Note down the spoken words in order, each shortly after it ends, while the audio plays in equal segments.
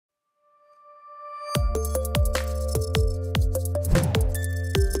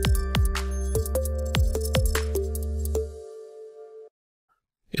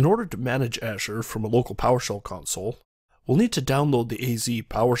In order to manage Azure from a local PowerShell console, we'll need to download the Az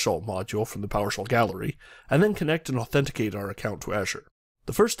PowerShell module from the PowerShell Gallery, and then connect and authenticate our account to Azure.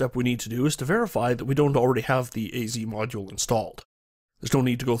 The first step we need to do is to verify that we don't already have the Az module installed. There's no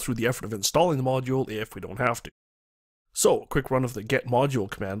need to go through the effort of installing the module if we don't have to. So, a quick run of the get module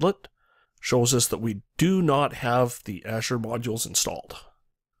commandlet shows us that we do not have the Azure modules installed.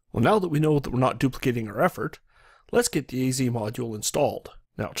 Well, now that we know that we're not duplicating our effort, let's get the Az module installed.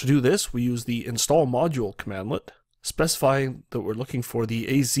 Now, to do this, we use the install module commandlet, specifying that we're looking for the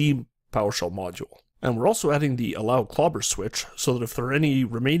Az PowerShell module. And we're also adding the allow clobber switch, so that if there are any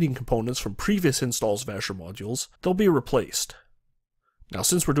remaining components from previous installs of Azure modules, they'll be replaced. Now,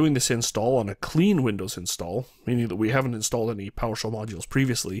 since we're doing this install on a clean Windows install, meaning that we haven't installed any PowerShell modules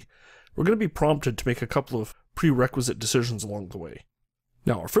previously, we're going to be prompted to make a couple of prerequisite decisions along the way.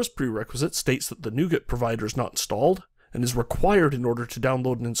 Now, our first prerequisite states that the NuGet provider is not installed, and is required in order to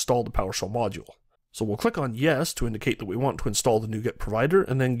download and install the PowerShell module. So we'll click on Yes to indicate that we want to install the NuGet provider,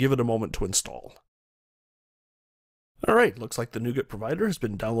 and then give it a moment to install. Alright, looks like the NuGet provider has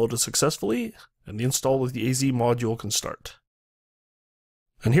been downloaded successfully, and the install of the Az module can start.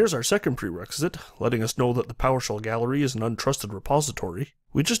 And here's our second prerequisite, letting us know that the PowerShell Gallery is an untrusted repository.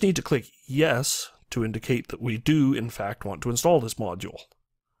 We just need to click Yes to indicate that we do, in fact, want to install this module.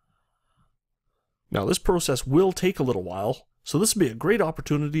 Now, this process will take a little while, so this would be a great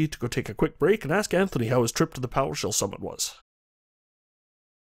opportunity to go take a quick break and ask Anthony how his trip to the PowerShell Summit was.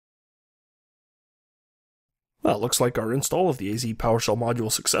 Well, it looks like our install of the Az PowerShell module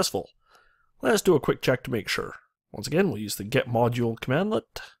is successful. Let's do a quick check to make sure. Once again, we'll use the get module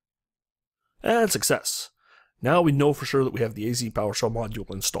commandlet. And success. Now we know for sure that we have the Az PowerShell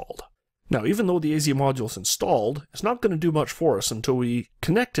module installed. Now, even though the Az module is installed, it's not going to do much for us until we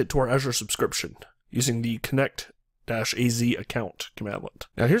connect it to our Azure subscription, using the connect-az account commandlet.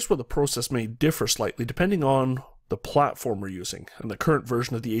 Now, here's where the process may differ slightly depending on the platform we're using and the current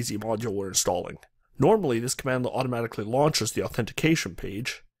version of the Az module we're installing. Normally, this commandlet automatically launches the authentication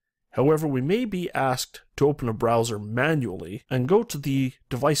page. However, we may be asked to open a browser manually and go to the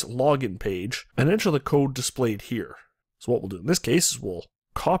device login page and enter the code displayed here. So what we'll do in this case is we'll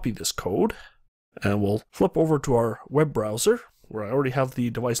copy this code and we'll flip over to our web browser where I already have the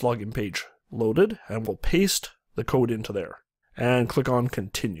device login page loaded, and we'll paste the code into there and click on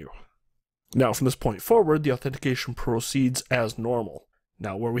continue. Now, from this point forward, the authentication proceeds as normal.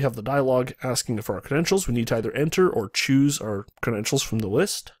 Now, where we have the dialog asking for our credentials, we need to either enter or choose our credentials from the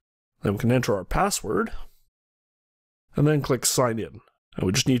list. Then we can enter our password, and then click sign in. And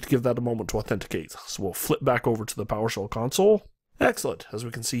we just need to give that a moment to authenticate. So we'll flip back over to the PowerShell console. Excellent. As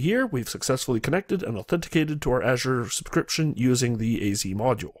we can see here, we've successfully connected and authenticated to our Azure subscription using the Az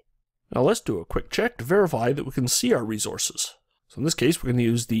module. Now let's do a quick check to verify that we can see our resources. So in this case, we're going to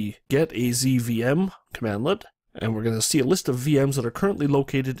use the get Az VM commandlet, and we're going to see a list of VMs that are currently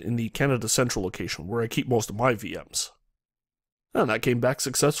located in the Canada Central location, where I keep most of my VMs. And that came back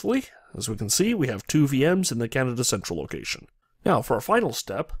successfully. As we can see, we have 2 VMs in the Canada Central location. Now, for our final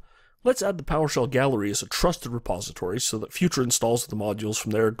step, let's add the PowerShell Gallery as a trusted repository so that future installs of the modules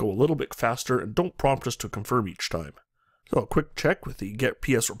from there go a little bit faster and don't prompt us to confirm each time. So a quick check with the get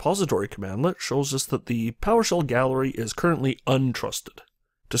ps repository commandlet shows us that the PowerShell Gallery is currently untrusted.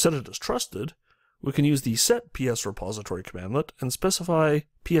 To set it as trusted, we can use the set ps repository commandlet and specify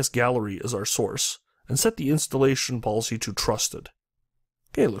ps gallery as our source, and set the installation policy to trusted.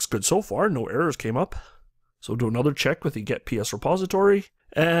 Okay, looks good so far, no errors came up. So do another check with the get ps repository,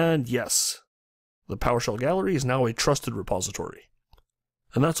 and yes, the PowerShell Gallery is now a trusted repository.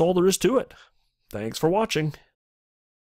 And that's all there is to it. Thanks for watching.